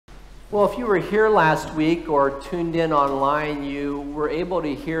Well, if you were here last week or tuned in online, you were able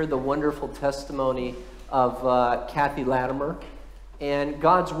to hear the wonderful testimony of Kathy Latimer and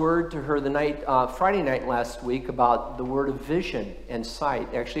God's word to her the Friday night last week about the word of vision and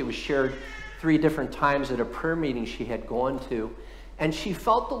sight. Actually, it was shared 3 different times at a prayer meeting she had gone to. And she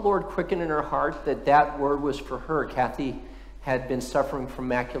felt the Lord quicken in her heart that that word was for her. Kathy had been suffering from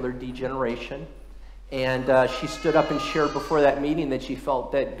macular degeneration. And she stood up and shared before that meeting that she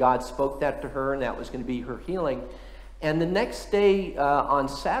felt that God spoke that to her and that was going to be her healing. And the next day, on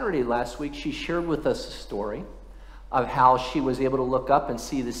Saturday last week, she shared with us a story of how she was able to look up and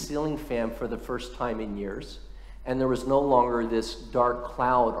see the ceiling fan for the first time in years. And there was no longer this dark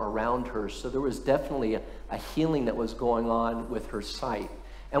cloud around her. So there was definitely a healing that was going on with her sight.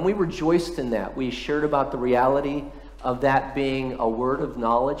 And we rejoiced in that. We shared about the reality of that being a word of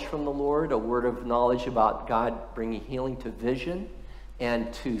knowledge from the Lord, a word of knowledge about God bringing healing to vision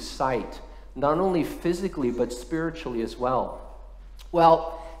and to sight, not only physically, but spiritually as well.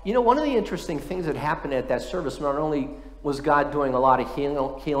 Well, you know, one of the interesting things that happened at that service, not only was God doing a lot of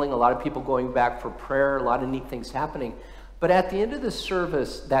healing, a lot of people going back for prayer, a lot of neat things happening, but at the end of the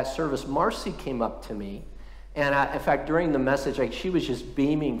service, Marcy came up to me, and in fact, during the message, she was just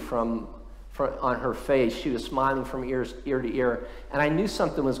beaming on her face. She was smiling from ear to ear, and I knew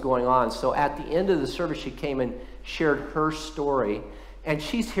something was going on. So at the end of the service, she came and shared her story, and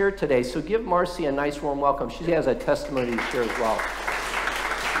she's here today. So give Marcy a nice warm welcome. She has a testimony to share as well.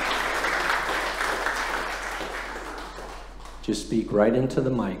 Just speak right into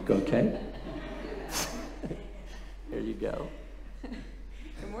the mic, okay? There you go.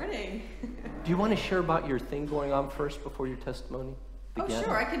 Good morning. Do you want to share about your thing going on first before your testimony? Oh,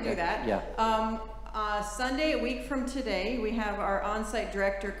 sure, I can do that. Yeah. Sunday, a week from today, we have our on-site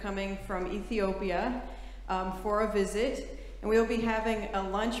director coming from Ethiopia for a visit, and we will be having a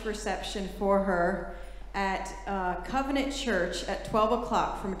lunch reception for her at Covenant Church at 12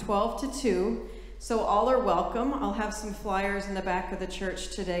 o'clock from 12 to 2. So all are welcome. I'll have some flyers in the back of the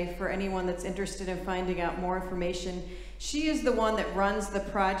church today for anyone that's interested in finding out more information. She is the one that runs the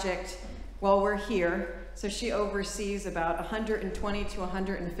project while we're here. So she oversees about 120 to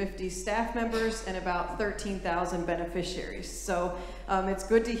 150 staff members and about 13,000 beneficiaries. So it's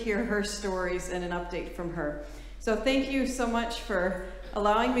good to hear her stories and an update from her. So thank you so much for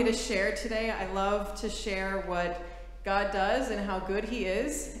allowing me to share today. I love to share what God does and how good he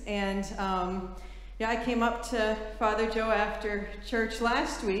is. And yeah, I came up to Father Joe after church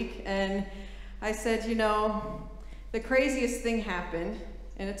last week and I said, you know, the craziest thing happened.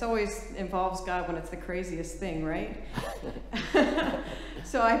 And it always involves God when it's the craziest thing, right?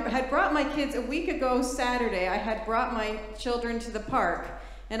 So I had brought my kids a week ago Saturday. I had brought my children to the park,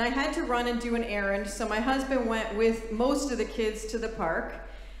 and I had to run and do an errand. So my husband went with most of the kids to the park,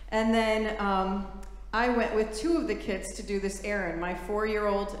 and then I went with 2 of the kids to do this errand, my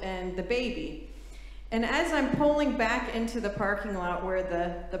 4-year-old and the baby. And as I'm pulling back into the parking lot where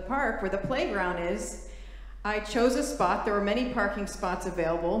the playground is, I chose a spot. There were many parking spots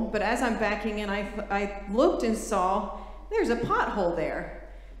available, but as I'm backing in, I looked and saw there's a pothole there.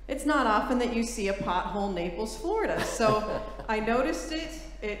 It's not often that you see a pothole in Naples, Florida. So I noticed it.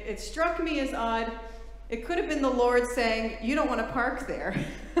 It struck me as odd. It could have been the Lord saying, you don't want to park there.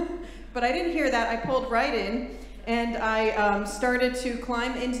 But I didn't hear that. I pulled right in, and I started to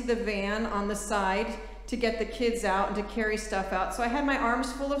climb into the van on the side to get the kids out and to carry stuff out. So I had my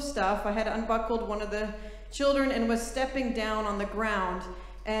arms full of stuff. I had unbuckled one of the children and was stepping down on the ground,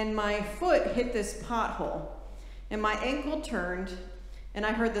 and my foot hit this pothole, and my ankle turned, and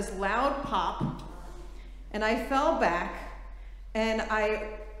I heard this loud pop, and I fell back, and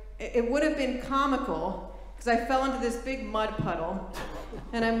it would have been comical because I fell into this big mud puddle,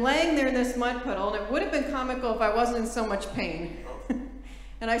 and I'm laying there in this mud puddle, and it would have been comical if I wasn't in so much pain.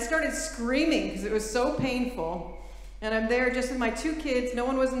 And I started screaming because it was so painful, and I'm there just with my 2 kids. No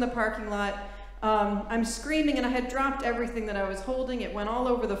one was in the parking lot. I'm screaming, and I had dropped everything that I was holding. It went all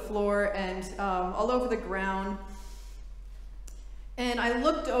over the floor and all over the ground. And I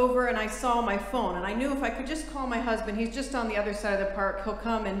looked over and I saw my phone, and I knew if I could just call my husband, he's just on the other side of the park, he'll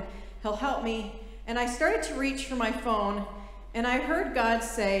come and he'll help me. And I started to reach for my phone, and I heard God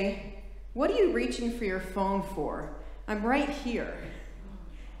say, what are you reaching for your phone for? I'm right here.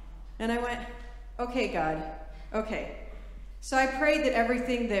 And I went, okay, God, okay. So I prayed that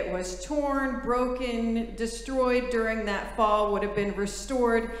everything that was torn, broken, destroyed during that fall would have been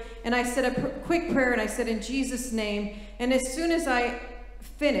restored. And I said a quick prayer, and I said, in Jesus' name. And as soon as I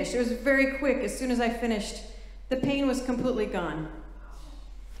finished, it was very quick, as soon as I finished, the pain was completely gone.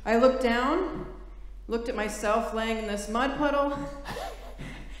 I looked down, looked at myself laying in this mud puddle,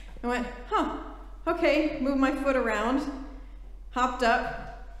 I went, huh, okay, moved my foot around, hopped up,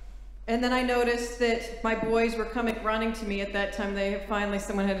 and then I noticed that my boys were running to me at that time.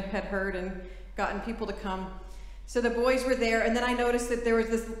 Someone had heard and gotten people to come. So the boys were there, and then I noticed that there was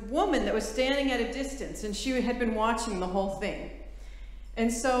this woman that was standing at a distance, and she had been watching the whole thing.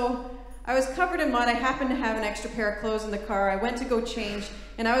 And so I was covered in mud. I happened to have an extra pair of clothes in the car. I went to go change,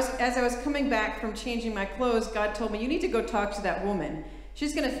 and as I was coming back from changing my clothes, God told me, you need to go talk to that woman.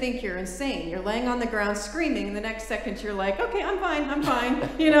 She's going to think you're insane. You're laying on the ground screaming, and the next second you're like, okay, I'm fine,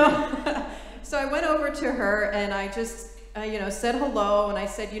 you know. So I went over to her, and I just, said hello, and I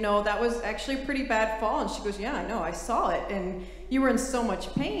said, that was actually a pretty bad fall. And she goes, yeah, I know, I saw it, and you were in so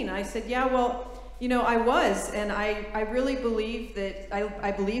much pain. And I said, yeah, well, I was, and I really believe that,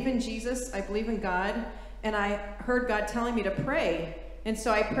 I believe in Jesus, I believe in God, and I heard God telling me to pray. And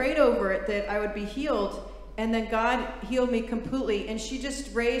so I prayed over it that I would be healed, and then God healed me completely. And she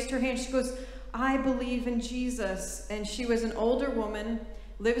just raised her hand. She goes, I believe in Jesus. And she was an older woman,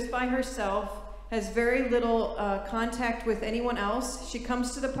 lives by herself, has very little contact with anyone else. She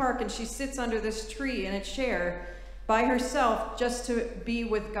comes to the park and she sits under this tree in a chair by herself just to be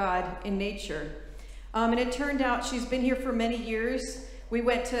with God in nature. And it turned out she's been here for many years. We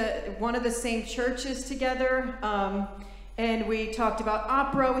went to one of the same churches together. And we talked about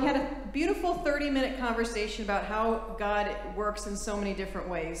opera. We had a beautiful 30-minute conversation about how God works in so many different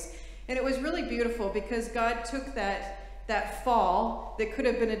ways. And it was really beautiful because God took that fall that could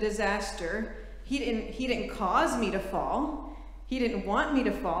have been a disaster. He didn't cause me to fall. He didn't want me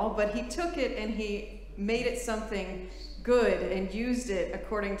to fall, but he took it and he made it something good and used it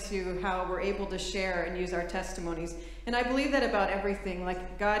according to how we're able to share and use our testimonies. And I believe that about everything.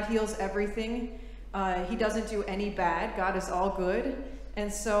 Like, God heals everything. He doesn't do any bad. God is all good.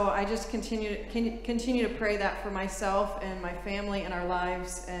 And so I just continue to pray that for myself and my family and our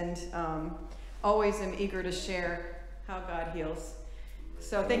lives, and always am eager to share how God heals.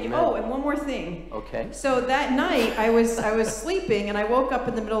 So thank you. Oh, and one more thing. Okay. So that night I was sleeping, and I woke up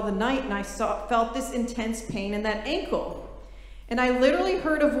in the middle of the night, and I felt this intense pain in that ankle. And I literally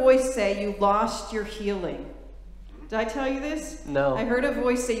heard a voice say, "You lost your healing." Did I tell you this? No. I heard a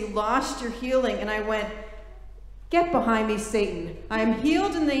voice say, "You lost your healing," and I went, "Get behind me, Satan. I am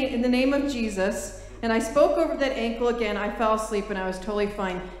healed in the name of Jesus." And I spoke over that ankle again. I fell asleep, and I was totally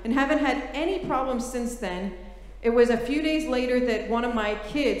fine, and haven't had any problems since then. It was a few days later that one of my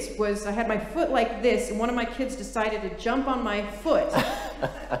kids I had my foot like this, and one of my kids decided to jump on my foot.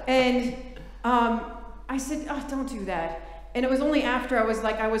 And I said, "Oh, don't do that." And it was only after I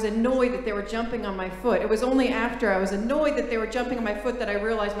was annoyed that they were jumping on my foot. It was only after I was annoyed that they were jumping on my foot that I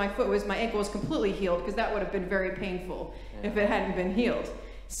realized my ankle was completely healed, because that would have been very painful if it hadn't been healed.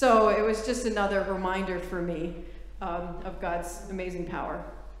 So it was just another reminder for me of God's amazing power.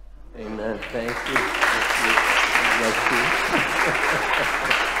 Amen. Thank you. Thank you.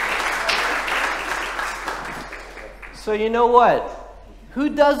 So you know what? Who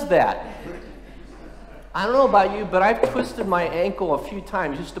does that? I don't know about you, but I've twisted my ankle a few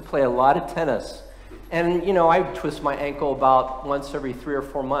times. Used to play a lot of tennis. And, I twist my ankle about once every 3 or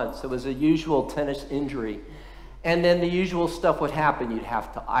 4 months. It was a usual tennis injury. And then the usual stuff would happen. You'd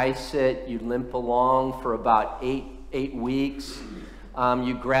have to ice it. You'd limp along for about eight weeks.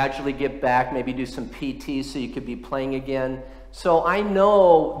 You gradually get back, maybe do some PT so you could be playing again. So I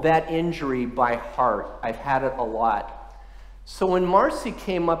know that injury by heart. I've had it a lot. So when Marcy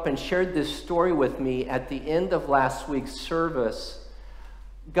came up and shared this story with me at the end of last week's service,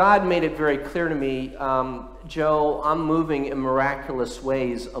 God made it very clear to me, Joe, I'm moving in miraculous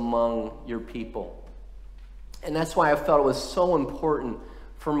ways among your people. And that's why I felt it was so important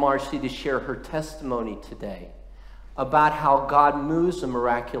for Marcy to share her testimony today about how God moves in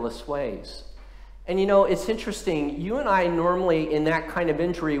miraculous ways. And it's interesting, you and I normally in that kind of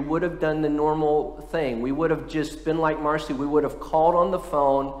injury would have done the normal thing. We would have just been like Marcy. We would have called on the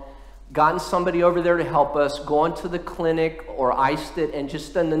phone, gotten somebody over there to help us, gone to the clinic or iced it, and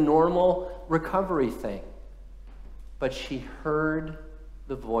just done the normal recovery thing. But she heard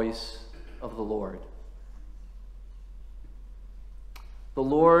the voice of the Lord. The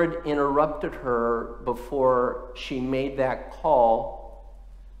Lord interrupted her before she made that call,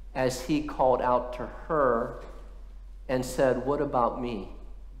 as he called out to her and said, "What about me?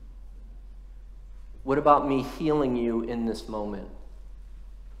 What about me healing you in this moment?"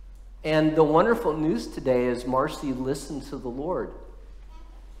 And the wonderful news today is Marcy listened to the Lord,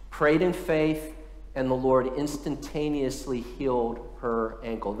 prayed in faith, and the Lord instantaneously healed her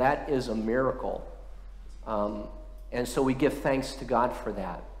ankle. That is a miracle. And so we give thanks to God for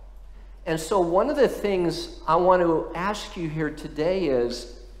that. And so one of the things I want to ask you here today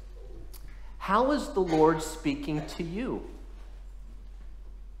is, How is the Lord speaking to you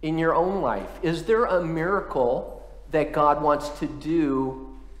in your own life? Is there a miracle that God wants to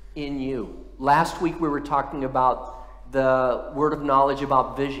do in you? Last week we were talking about the word of knowledge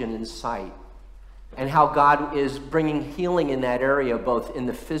about vision and sight, and how God is bringing healing in that area, both in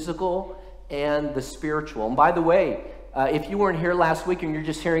the physical and the spiritual. And by the way, if you weren't here last week and you're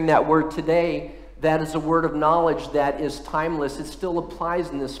just hearing that word today, that is a word of knowledge that is timeless. It still applies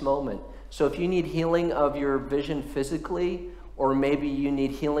in this moment. So if you need healing of your vision physically, or maybe you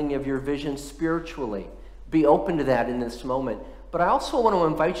need healing of your vision spiritually, be open to that in this moment. But I also want to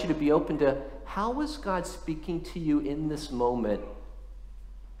invite you to be open to, how is God speaking to you in this moment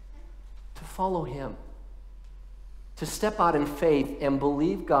to follow him, to step out in faith and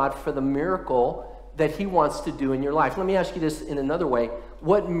believe God for the miracle that he wants to do in your life? Let me ask you this in another way.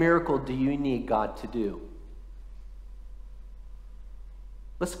 What miracle do you need God to do?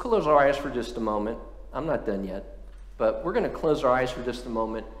 Let's close our eyes for just a moment. I'm not done yet, but we're going to close our eyes for just a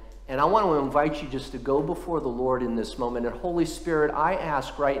moment. And I want to invite you just to go before the Lord in this moment. And Holy Spirit, I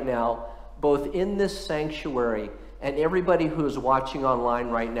ask right now, both in this sanctuary and everybody who is watching online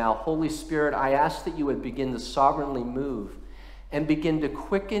right now, Holy Spirit, I ask that you would begin to sovereignly move and begin to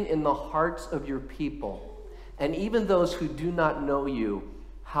quicken in the hearts of your people, and even those who do not know you,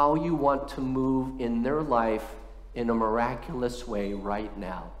 how you want to move in their life in a miraculous way right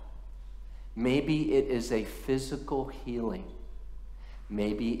now. Maybe it is a physical healing.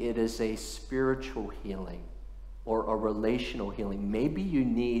 Maybe it is a spiritual healing or a relational healing. Maybe you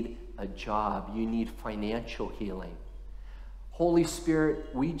need a job. You need financial healing. Holy Spirit,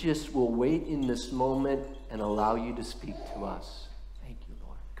 we just will wait in this moment and allow you to speak to us. Thank you,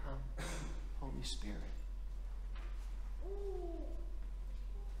 Lord. Come, Holy Spirit.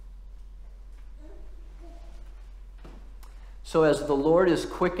 So as the Lord is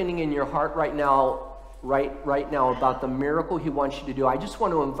quickening in your heart right now about the miracle he wants you to do, I just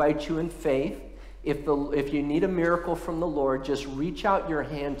want to invite you in faith. If you need a miracle from the Lord, just reach out your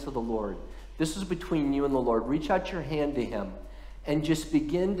hand to the Lord. This is between you and the Lord. Reach out your hand to him and just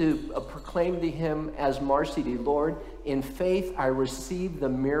begin to proclaim to him as Marcy did, Lord, in faith, I receive the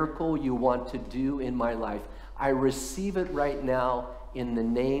miracle you want to do in my life. I receive it right now in the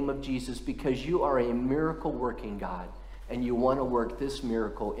name of Jesus, because you are a miracle working God. And you want to work this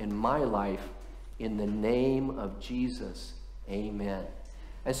miracle in my life in the name of Jesus. Amen.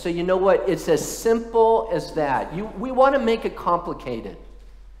 And so you know what? It's as simple as that. We want to make it complicated.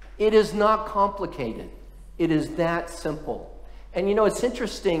 It is not complicated. It is that simple. And you know, it's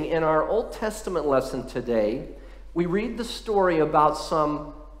interesting. In our Old Testament lesson today, we read the story about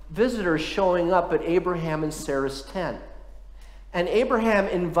some visitors showing up at Abraham and Sarah's tent. And Abraham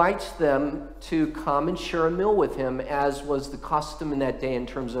invites them to come and share a meal with him, as was the custom in that day in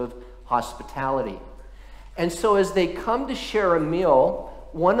terms of hospitality. And so as they come to share a meal,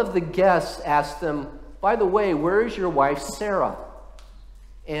 one of the guests asks them, by the way, where is your wife Sarah?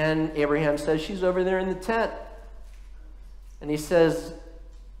 And Abraham says, she's over there in the tent. And he says,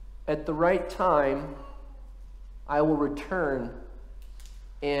 at the right time, I will return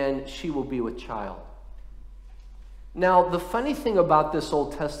and she will be with child. Now, the funny thing about this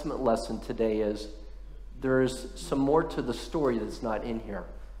Old Testament lesson today is there's some more to the story that's not in here.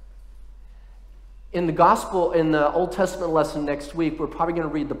 In the Old Testament lesson next week, we're probably going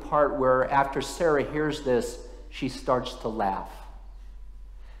to read the part where after Sarah hears this, she starts to laugh.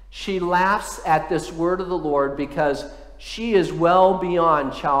 She laughs at this word of the Lord because she is well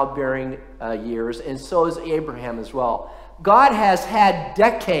beyond childbearing years, and so is Abraham as well. God has had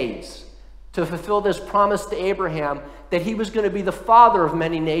decades to fulfill this promise to Abraham that he was going to be the father of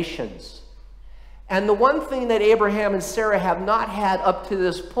many nations. And the one thing that Abraham and Sarah have not had up to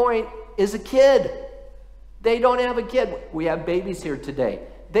this point is a kid. They don't have a kid. We have babies here today.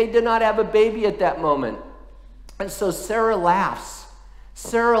 They did not have a baby at that moment. And so Sarah laughs.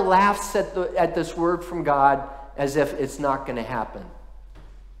 Sarah laughs at this word from God as if it's not going to happen,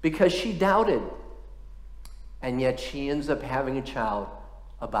 because she doubted. And yet she ends up having a child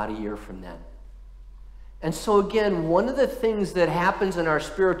about a year from then. And so again, one of the things that happens in our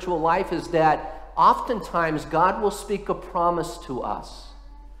spiritual life is that oftentimes God will speak a promise to us.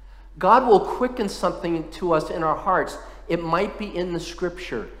 God will quicken something to us in our hearts. It might be in the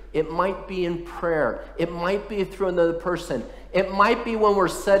scripture. It might be in prayer. It might be through another person. It might be when we're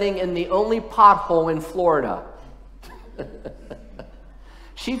sitting in the only pothole in Florida.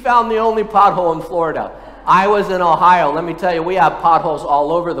 She found the only pothole in Florida. I was in Ohio. Let me tell you, we have potholes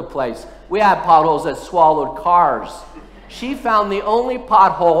all over the place. We have potholes that swallowed cars. She found the only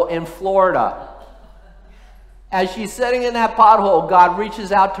pothole in Florida. As she's sitting in that pothole, God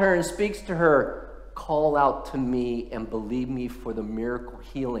reaches out to her and speaks to her. Call out to me and believe me for the miracle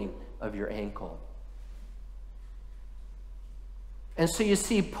healing of your ankle. And so you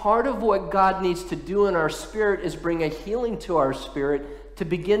see, part of what God needs to do in our spirit is bring a healing to our spirit to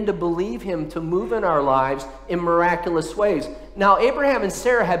begin to believe him to move in our lives in miraculous ways. Now, Abraham and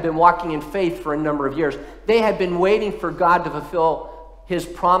Sarah had been walking in faith for a number of years. They had been waiting for God to fulfill his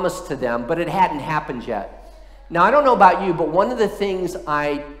promise to them, but it hadn't happened yet. Now, I don't know about you, but one of the things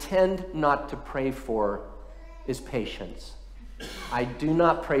I tend not to pray for is patience. I do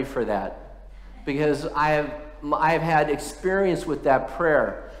not pray for that because I have had experience with that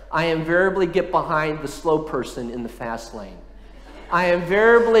prayer. I invariably get behind the slow person in the fast lane. I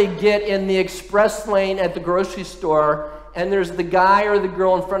invariably get in the express lane at the grocery store, and there's the guy or the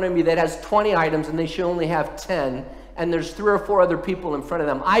girl in front of me that has 20 items and they should only have 10, and there's 3 or 4 other people in front of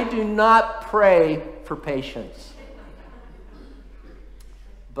them. I do not pray for patience.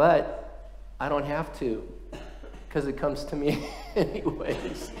 But I don't have to, because it comes to me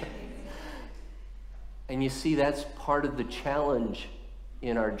anyways. And you see, that's part of the challenge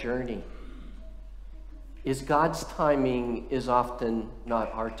in our journey. Is God's timing is often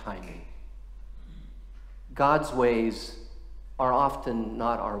not our timing. God's ways are often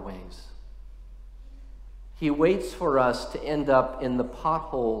not our ways. He waits for us to end up in the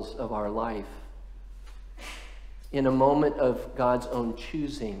potholes of our life, in a moment of God's own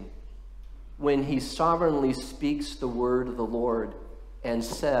choosing, when he sovereignly speaks the word of the Lord and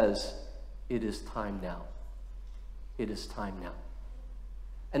says, it is time now. It is time now.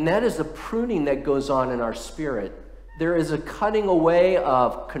 And that is a pruning that goes on in our spirit. There is a cutting away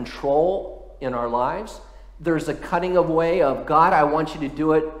of control in our lives. There's a cutting away of, God, I want you to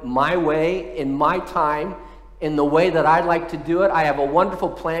do it my way, in my time, in the way that I'd like to do it. I have a wonderful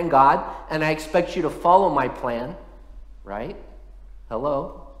plan, God, and I expect you to follow my plan. Right?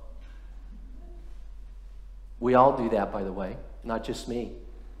 Hello? We all do that, by the way, not just me.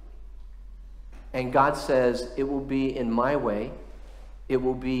 And God says, it will be in my way, it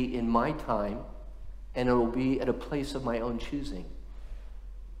will be in my time, and it will be at a place of my own choosing.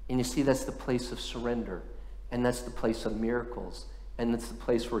 And you see, that's the place of surrender, and that's the place of miracles, and that's the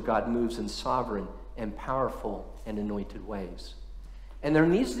place where God moves in sovereign and powerful and anointed ways. And there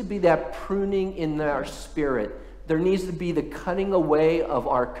needs to be that pruning in our spirit. There needs to be the cutting away of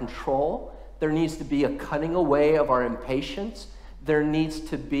our control. There needs to be a cutting away of our impatience. There needs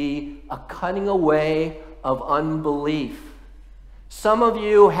to be a cutting away of unbelief. Some of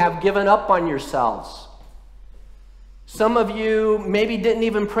you have given up on yourselves. Some of you maybe didn't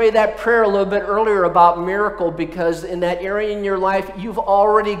even pray that prayer a little bit earlier about miracle, because in that area in your life, you've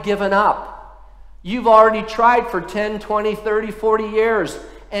already given up. You've already tried for 10, 20, 30, 40 years,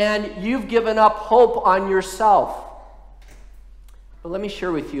 and you've given up hope on yourself. But let me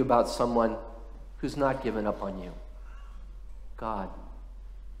share with you about someone who's not given up on you. God.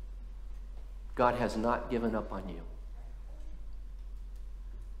 God has not given up on you.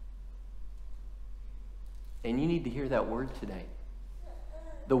 And you need to hear that word today.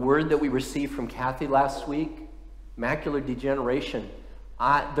 The word that we received from Kathy last week, macular degeneration.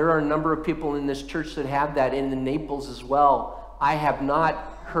 There are a number of people in this church that have that, in Naples as well. I have not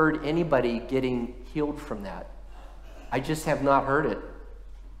heard anybody getting healed from that. I just have not heard it.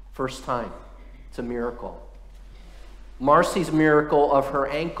 First time. It's a miracle. Marcy's miracle of her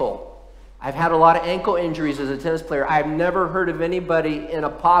ankle. I've had a lot of ankle injuries as a tennis player. I've never heard of anybody in a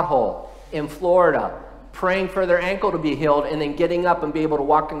pothole in Florida praying for their ankle to be healed and then getting up and be able to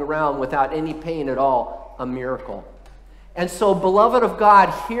walk around without any pain at all. A miracle. And so, beloved of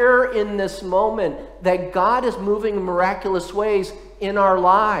God, here in this moment, that God is moving in miraculous ways in our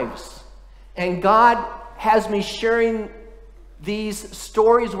lives. And God has me sharing these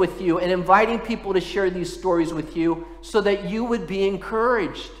stories with you and inviting people to share these stories with you so that you would be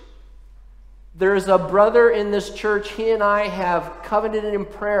encouraged. There's a brother in this church, he and I have covenanted in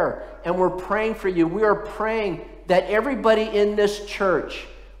prayer, and we're praying for you. We are praying that everybody in this church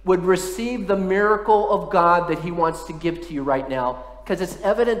would receive the miracle of God that he wants to give to you right now, because it's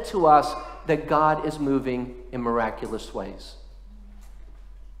evident to us that God is moving in miraculous ways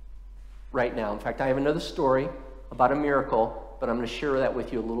right now. In fact, I have another story about a miracle, but I'm going to share that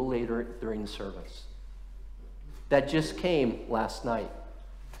with you a little later during the service. That just came last night.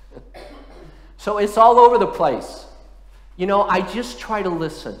 So it's all over the place. You know, I just try to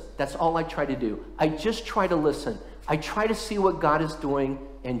listen. That's all I try to do. I just try to listen. I try to see what God is doing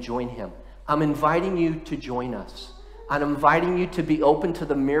and join him. I'm inviting you to join us. I'm inviting you to be open to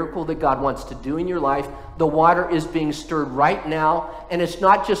the miracle that God wants to do in your life. The water is being stirred right now, and it's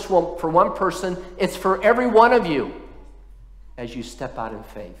not just for one person, it's for every one of you as you step out in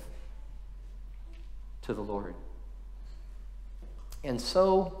faith to the Lord. And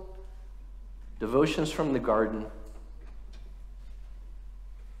so, Devotions from the Garden,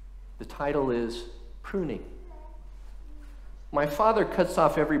 the title is Pruning. My Father cuts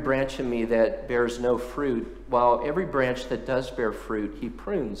off every branch in me that bears no fruit, while every branch that does bear fruit, he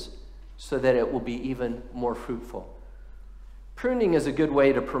prunes so that it will be even more fruitful. Pruning is a good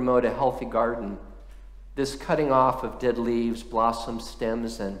way to promote a healthy garden. This cutting off of dead leaves, blossoms,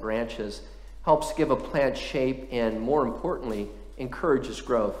 stems, and branches helps give a plant shape and, more importantly, encourages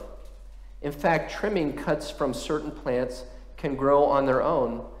growth. In fact, trimming cuts from certain plants can grow on their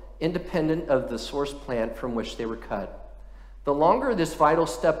own, independent of the source plant from which they were cut. The longer this vital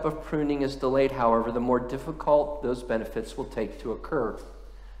step of pruning is delayed, however, the more difficult those benefits will take to occur.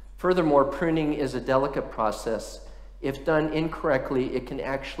 Furthermore, pruning is a delicate process. If done incorrectly, it can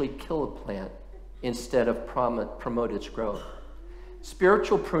actually kill a plant instead of promote its growth.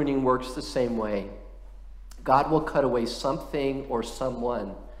 Spiritual pruning works the same way. God will cut away something or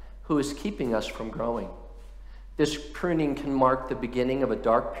someone who is keeping us from growing. This pruning can mark the beginning of a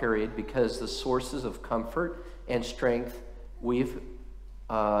dark period because the sources of comfort and strength we've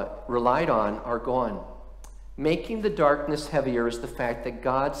relied on are gone. Making the darkness heavier is the fact that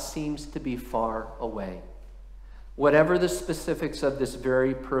God seems to be far away. Whatever the specifics of this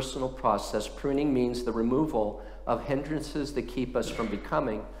very personal process, pruning means the removal of hindrances that keep us from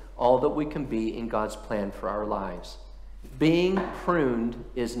becoming all that we can be in God's plan for our lives. Being pruned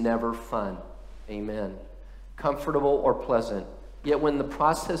is never fun. Amen. Comfortable or pleasant. Yet when the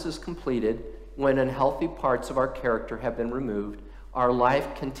process is completed, when unhealthy parts of our character have been removed, our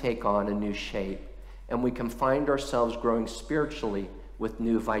life can take on a new shape, and we can find ourselves growing spiritually with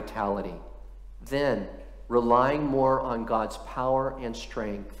new vitality. Then, relying more on God's power and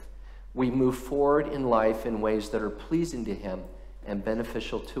strength, we move forward in life in ways that are pleasing to Him and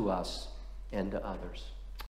beneficial to us and to others.